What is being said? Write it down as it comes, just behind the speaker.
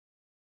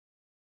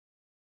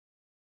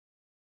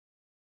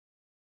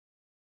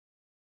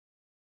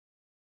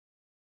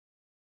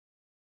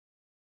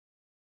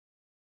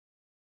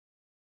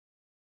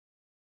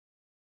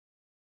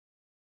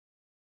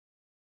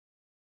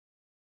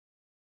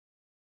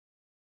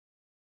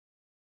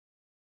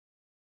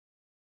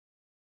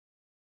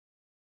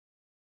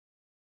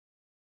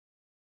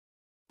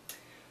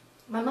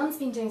My mum's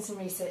been doing some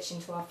research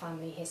into our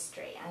family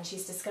history, and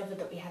she's discovered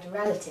that we had a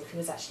relative who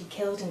was actually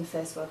killed in the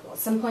First World War, at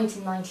some point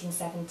in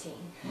 1917.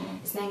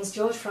 His name's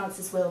George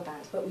Francis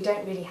Wilband, but we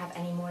don't really have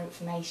any more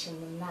information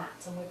than that,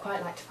 and we'd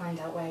quite like to find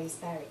out where he's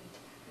buried.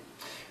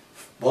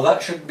 Well,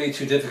 that shouldn't be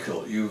too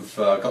difficult. You've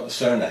got the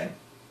surname,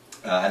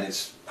 and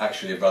it's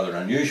actually a rather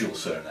unusual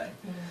surname,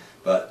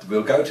 but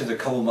we'll go to the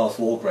Commonwealth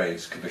War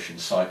Graves Commission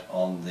site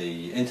on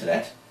the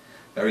internet,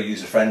 very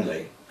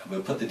user-friendly.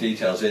 We'll put the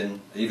details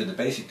in, even the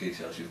basic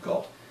details you've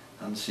got,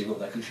 and see what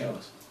that can show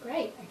us.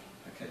 Great.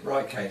 Okay.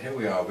 Right, Kate, here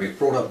we are. We've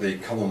brought up the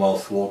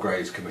Commonwealth War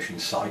Graves Commission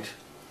site.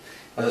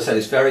 As I said,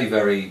 it's very,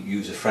 very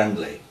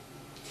user-friendly.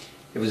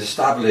 It was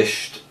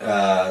established,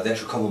 the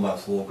actual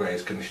Commonwealth War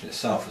Graves Commission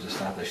itself was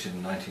established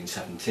in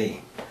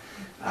 1917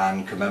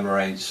 and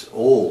commemorates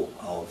all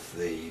of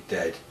the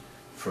dead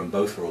from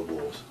both World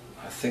Wars.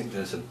 I think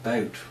there's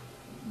about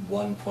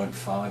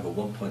 1.5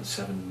 or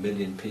 1.7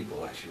 million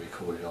people actually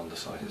recorded on the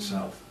site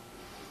itself.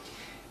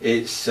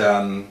 It's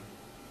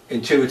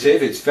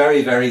intuitive, it's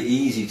very, very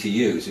easy to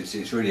use,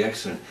 it's really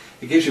excellent.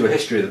 It gives you a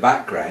history of the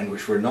background,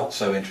 which we're not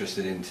so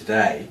interested in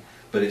today,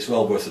 but it's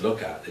well worth a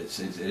look at. It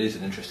is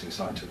an interesting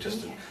site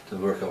to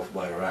work off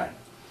way around.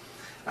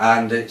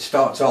 And it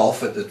starts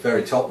off at the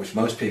very top, which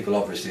most people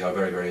obviously are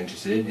very, very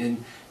interested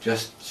in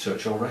just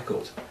search all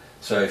records.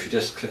 So if you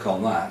just click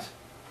on that.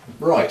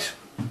 Right.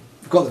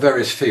 We've got the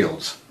various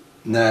fields.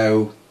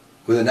 Now,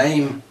 with a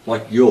name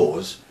like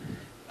yours,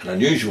 an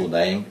unusual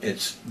name,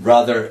 it's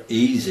rather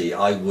easy,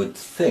 I would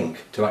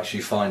think, to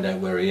actually find out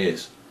where he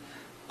is.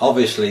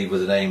 Obviously,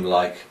 with a name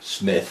like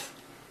Smith,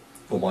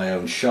 or my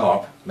own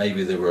Sharp,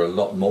 maybe there were a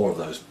lot more of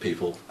those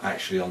people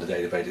actually on the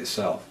database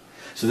itself.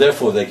 So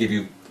therefore, they give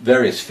you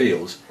various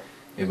fields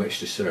in which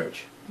to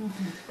search.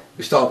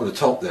 We start with the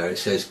top there. It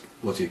says,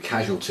 was he a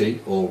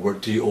casualty, or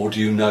do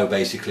you know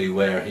basically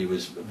where he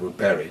was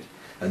buried?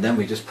 And then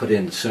we just put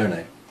in the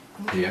surname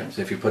here.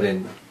 So if you put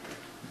in,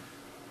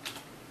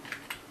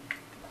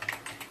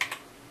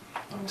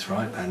 that's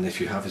right, and if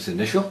you have his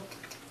initial,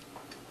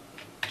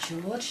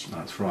 George.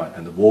 that's right,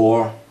 and the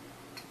war,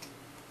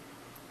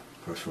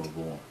 First World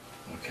War.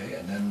 Okay,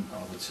 and then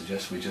I would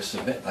suggest we just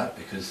submit that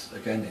because,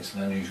 again, it's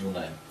an unusual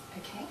name.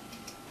 Okay.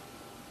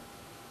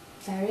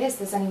 There he is,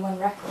 there's only one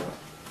record.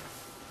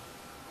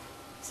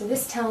 So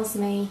this tells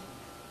me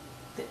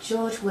that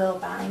George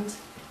Wilband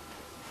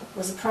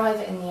was a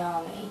private in the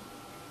army.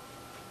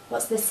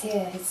 What's this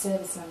here, his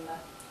service number?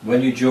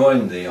 When you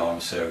join the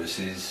armed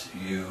services,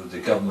 the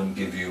government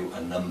give you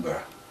a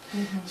number.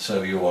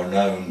 So you are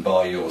known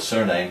by your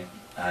surname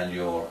and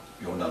your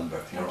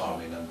number, your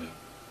army number.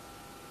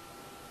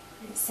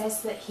 It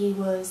says that he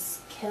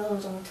was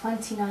killed on the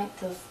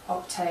 29th of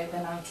October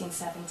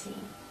 1917.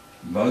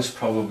 Most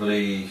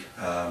probably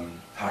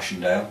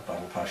Passchendaele,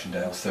 Battle of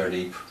Passchendaele,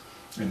 3rd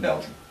Ypres in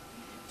Belgium.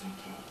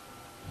 Okay.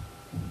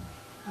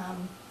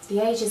 The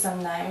age is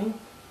unknown,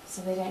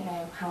 so they don't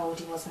know how old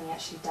he was when he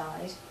actually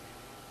died.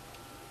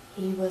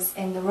 He was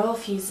in the Royal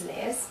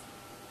Fusiliers,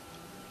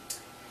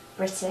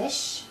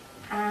 British,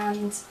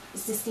 and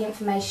is this the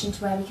information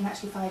to where we can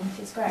actually find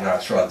his grave?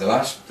 That's right. The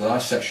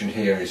last section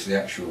here is the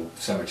actual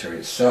cemetery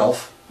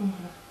itself,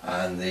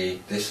 and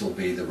this will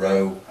be the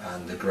row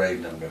and the grave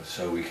number.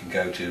 So we can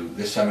go to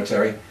this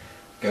cemetery,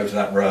 go to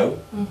that row,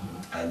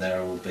 and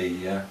there will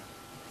be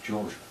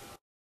George.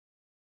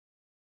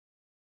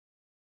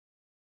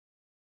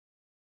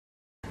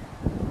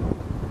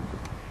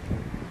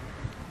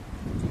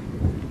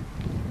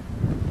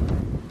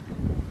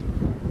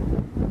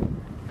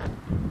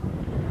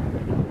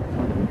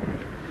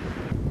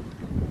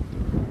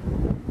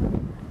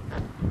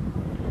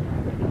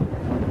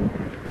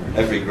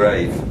 Every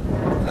grave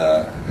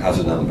has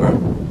a number,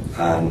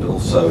 and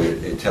also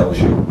it tells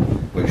you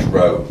which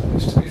row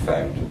is to be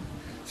found.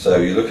 So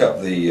you look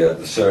up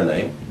the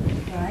surname.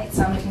 Right,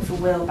 so I'm looking for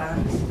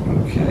Wilband.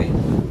 Okay.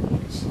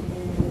 Which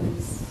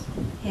is,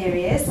 here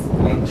he is,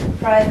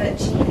 Private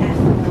G.F.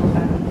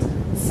 Wilband,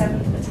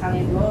 7th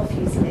Battalion Royal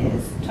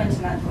Fusiliers,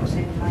 29th of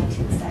October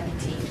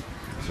 1917.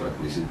 That's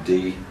right, this is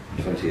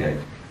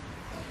D28.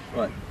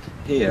 Right,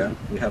 here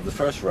we have the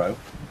first row,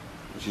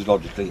 which is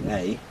logically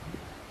A.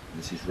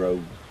 This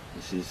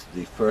is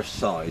the first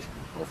side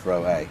of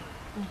row A.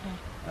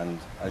 And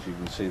as you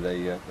can see,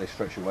 they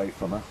stretch away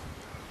from us.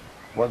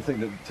 One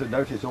thing to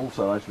notice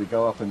also as we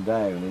go up and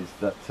down is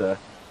that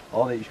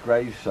on each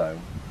gravestone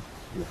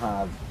you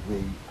have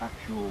the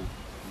actual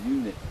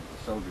unit that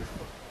the soldiers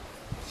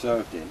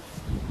served in.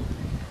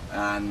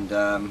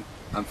 And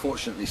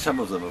unfortunately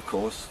some of them, of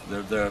course,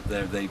 they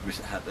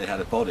had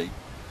a body,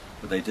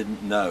 but they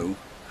didn't know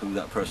who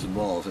that person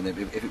was, and if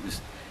it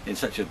was in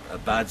such a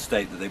bad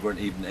state that they weren't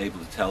even able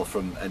to tell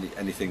from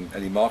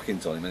any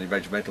markings on him, any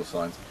regimental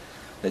signs,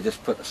 they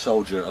just put a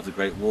soldier of the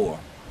Great War.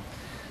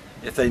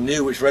 If they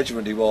knew which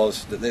regiment he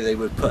was, that they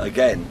would put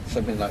again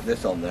something like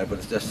this on there, but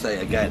it's just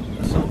say again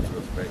a soldier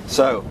of the Great War.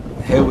 So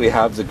here we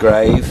have the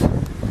grave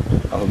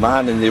of a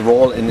man in the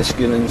Royal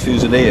Inniskilling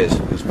Fusiliers,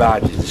 whose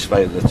badge is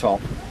displayed at the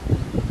top.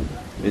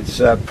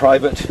 It's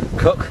Private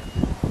Cook,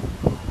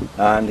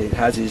 and it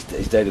has his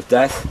date of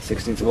death,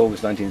 16th of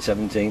August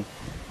 1917,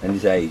 and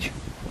his age,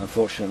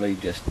 unfortunately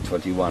just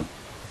 21.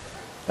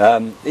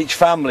 Each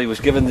family was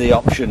given the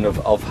option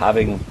of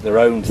having their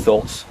own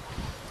thoughts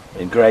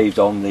engraved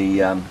on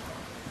the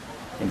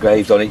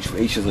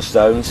each of the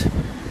stones.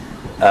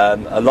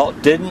 A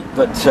lot didn't,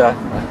 but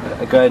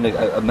again,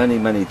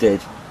 many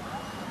did.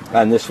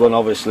 And this one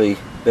obviously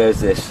bears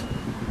this: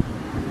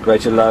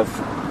 greater love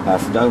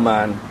hath no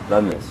man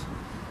than this.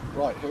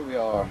 Right, here we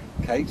are,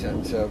 Kate,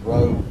 at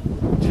row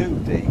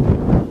 2D,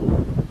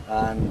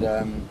 and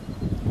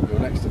your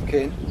next of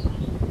kin,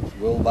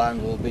 Will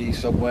Band, will be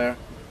somewhere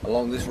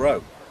along this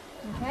row.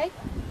 Okay,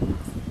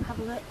 have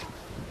a look.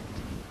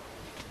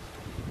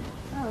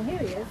 Oh, here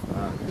he is.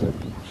 Ah, good.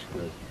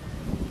 Good.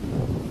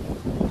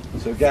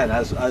 So again,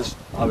 as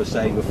I was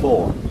saying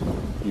before,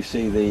 you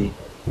see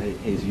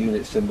his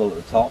unit symbol at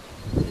the top,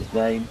 his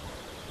name,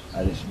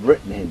 and it's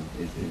written in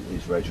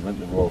his regiment,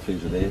 the Royal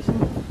Fusiliers,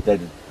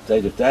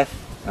 date of death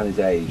and his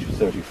age,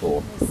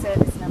 34. His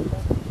service number.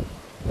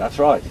 That's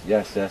right,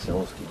 yes, it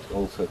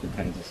also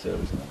contains his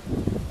service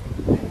number.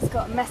 And it's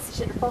got a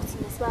message at the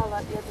bottom as well,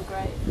 like the other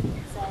grave,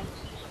 saying,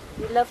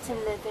 "We loved him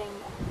living,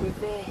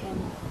 revere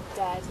him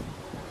dead,"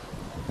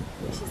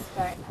 which is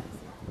very nice.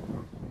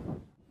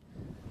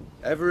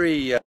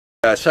 Every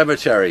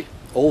cemetery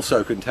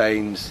also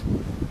contains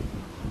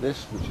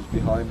this, which is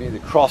behind me, the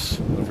cross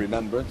of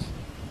remembrance,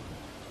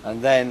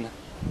 and then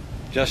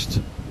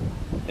just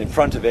in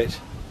front of it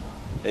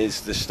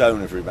is the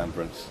stone of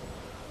remembrance,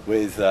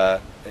 with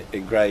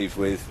engraved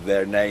with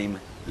 "Their name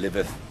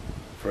liveth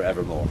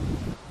forevermore."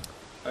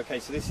 Okay,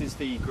 so this is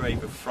the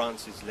grave of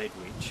Francis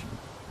Ledwidge,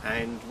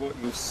 and what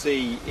you'll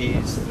see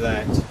is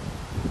that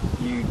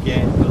you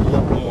get a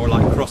lot more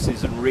like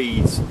crosses and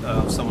wreaths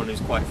of someone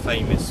who's quite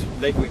famous.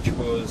 Ledwidge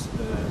was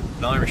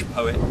an Irish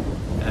poet,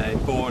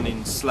 born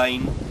in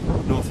Slane,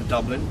 north of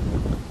Dublin,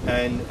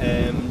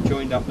 and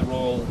joined up the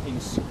Royal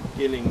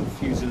Inskilling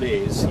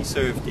Fusiliers. He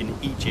served in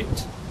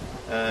Egypt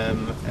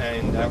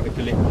and out of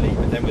Gallipoli,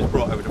 but then was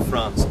brought over to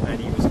France, and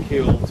he was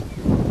killed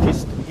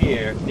just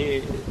here,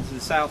 near to the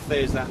south.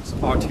 There's that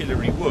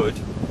Artillery Wood,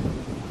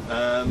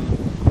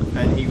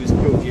 and he was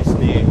killed just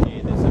near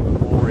here. There's a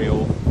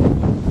memorial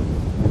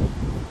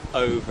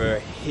over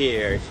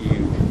here, if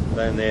you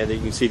down there, that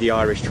you can see the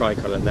Irish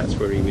tricolour, and that's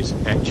where he was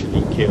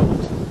actually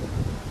killed.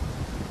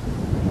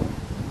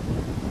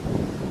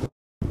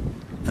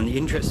 And the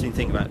interesting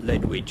thing about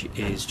Ledwidge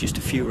is just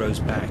a few rows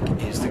back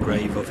is the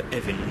grave of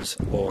Evans,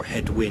 or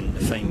Hedwyn,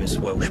 the famous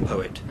Welsh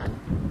poet.